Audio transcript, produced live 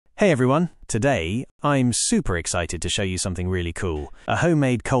Hey everyone, today I'm super excited to show you something really cool, a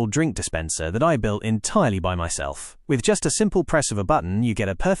homemade cold drink dispenser that I built entirely by myself. With just a simple press of a button, you get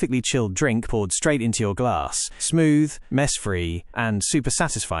a perfectly chilled drink poured straight into your glass, smooth, mess-free, and super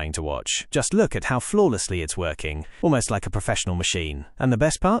satisfying to watch. Just look at how flawlessly it's working, almost like a professional machine. And the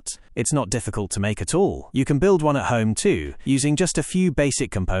best part? It's not difficult to make at all. You can build one at home too, using just a few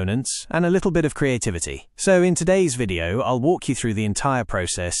basic components and a little bit of creativity. So in today's video, I'll walk you through the entire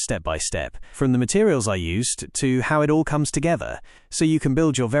process step by step, from the materials I used to how it all comes together, so you can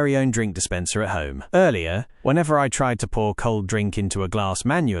build your very own drink dispenser at home. Earlier, whenever I tried to pour cold drink into a glass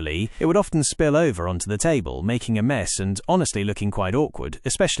manually, it would often spill over onto the table, making a mess and honestly looking quite awkward,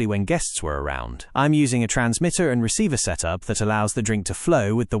 especially when guests were around. I'm using a transmitter and receiver setup that allows the drink to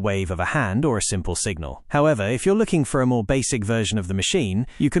flow with the wave of a hand or a simple signal. However, if you're looking for a more basic version of the machine,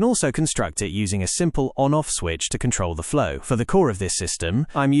 you can also construct it using a simple on-off switch to control the flow. For the core of this system,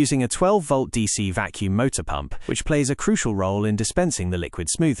 I'm using a 12-volt DC vacuum motor pump, which plays a crucial role in dispensing the liquid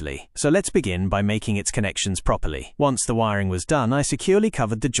smoothly. So let's begin by making its connections properly. Once the wiring was done, I securely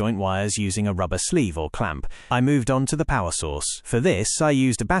covered the joint wires using a rubber sleeve or clamp. I moved on to the power source. For this, I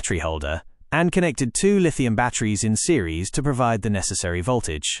used a battery holder and connected 2 lithium batteries in series to provide the necessary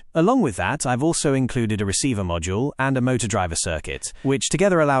voltage. Along with that, I've also included a receiver module and a motor driver circuit, which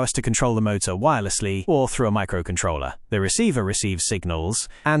together allow us to control the motor wirelessly or through a microcontroller. The receiver receives signals,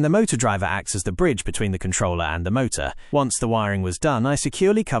 and the motor driver acts as the bridge between the controller and the motor. Once the wiring was done, I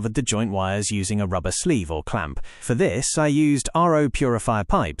securely covered the joint wires using a rubber sleeve or clamp. For this, I used RO purifier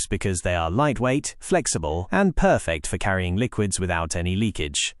pipes because they are lightweight, flexible, and perfect for carrying liquids without any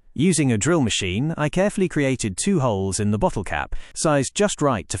leakage. Using a drill machine, I carefully created 2 holes in the bottle cap, sized just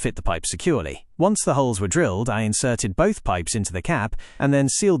right to fit the pipe securely. Once the holes were drilled, I inserted both pipes into the cap and then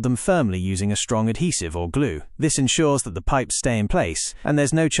sealed them firmly using a strong adhesive or glue. This ensures that the pipes stay in place and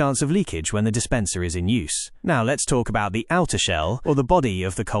there's no chance of leakage when the dispenser is in use. Now let's talk about the outer shell, or the body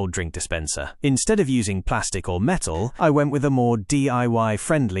of the cold drink dispenser. Instead of using plastic or metal, I went with a more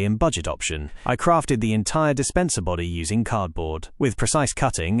DIY-friendly and budget option. I crafted the entire dispenser body using cardboard. With precise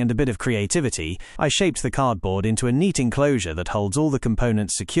cutting and a bit of creativity, I shaped the cardboard into a neat enclosure that holds all the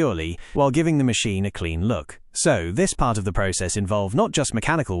components securely while giving the machine a clean look. So, this part of the process involved not just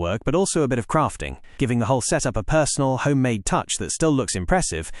mechanical work but also a bit of crafting, giving the whole setup a personal, homemade touch that still looks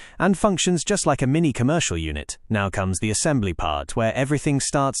impressive and functions just like a mini commercial unit. Now comes the assembly part, where everything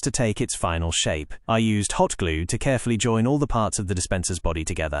starts to take its final shape. I used hot glue to carefully join all the parts of the dispenser's body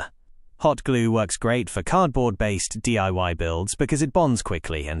together. Hot glue works great for cardboard-based DIY builds because it bonds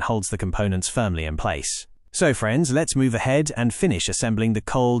quickly and holds the components firmly in place. So friends, let's move ahead and finish assembling the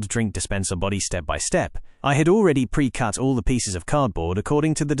cold drink dispenser body step by step. I had already pre-cut all the pieces of cardboard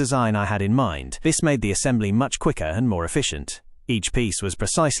according to the design I had in mind. This made the assembly much quicker and more efficient. Each piece was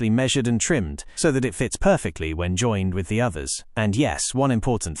precisely measured and trimmed so that it fits perfectly when joined with the others. And yes, one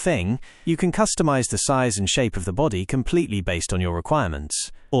important thing, you can customize the size and shape of the body completely based on your requirements.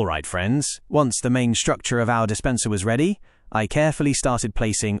 Alright friends, once the main structure of our dispenser was ready, I carefully started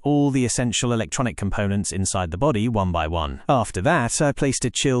placing all the essential electronic components inside the body one by one. After that, I placed a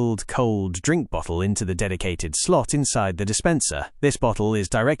chilled, cold drink bottle into the dedicated slot inside the dispenser. This bottle is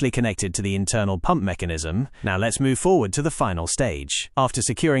directly connected to the internal pump mechanism. Now let's move forward to the final stage. After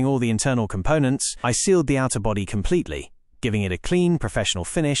securing all the internal components, I sealed the outer body completely, giving it a clean, professional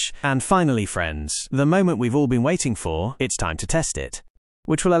finish. And finally, friends, the moment we've all been waiting for, it's time to test it,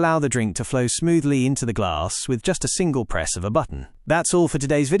 which will allow the drink to flow smoothly into the glass with just a single press of a button. That's all for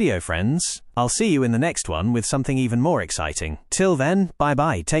today's video, friends. I'll see you in the next one with something even more exciting. Till then,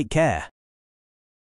 bye-bye, take care.